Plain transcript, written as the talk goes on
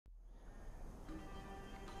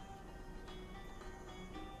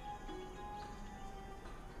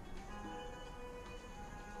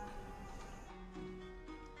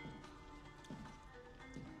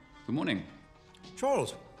Good morning.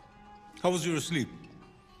 Charles, how was your sleep?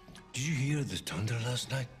 Did you hear the thunder last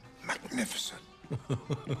night? Magnificent.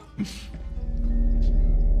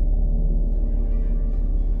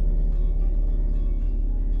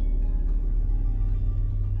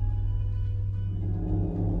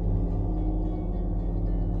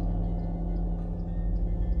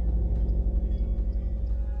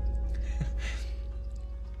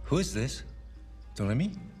 Who is this? Ton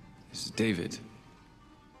ami? This is David,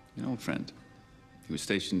 an old friend. He was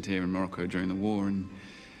stationed here in Morocco during the war, and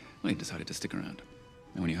well, he decided to stick around.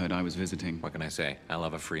 And when he heard I was visiting... What can I say? I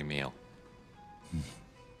love a free meal.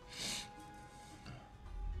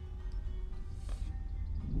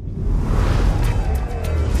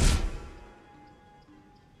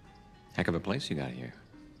 Heck of a place you got here.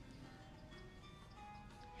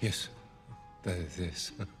 Yes, that it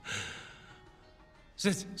is.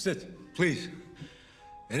 Sit, please.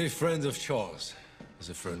 Any friend of Charles is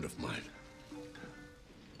a friend of mine.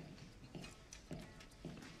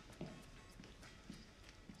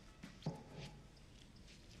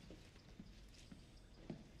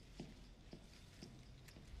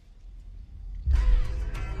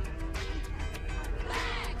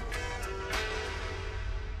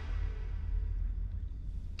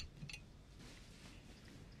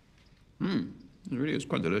 It really is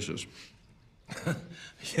quite delicious.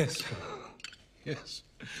 Yes. Yes.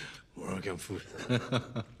 Moroccan food.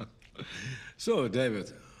 So,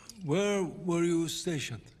 David, where were you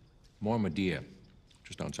stationed? Mormadia,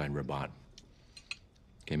 just outside Rabat.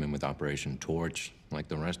 Came in with Operation Torch, like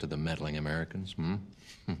the rest of the meddling Americans,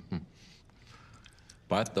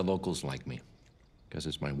 But the locals like me, because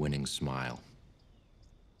it's my winning smile.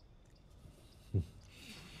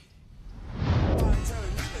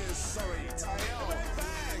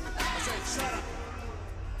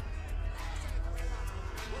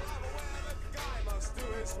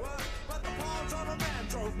 But the palms on a man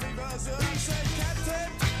drove me berserk. He said,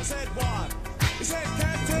 Captain. I said, what? He said,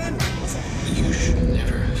 Captain. I said, You should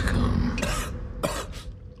never have come.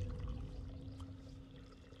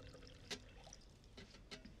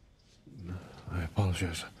 I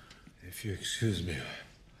apologize. If you excuse me,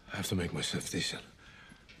 I have to make myself decent.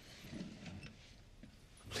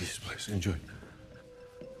 Please, enjoy.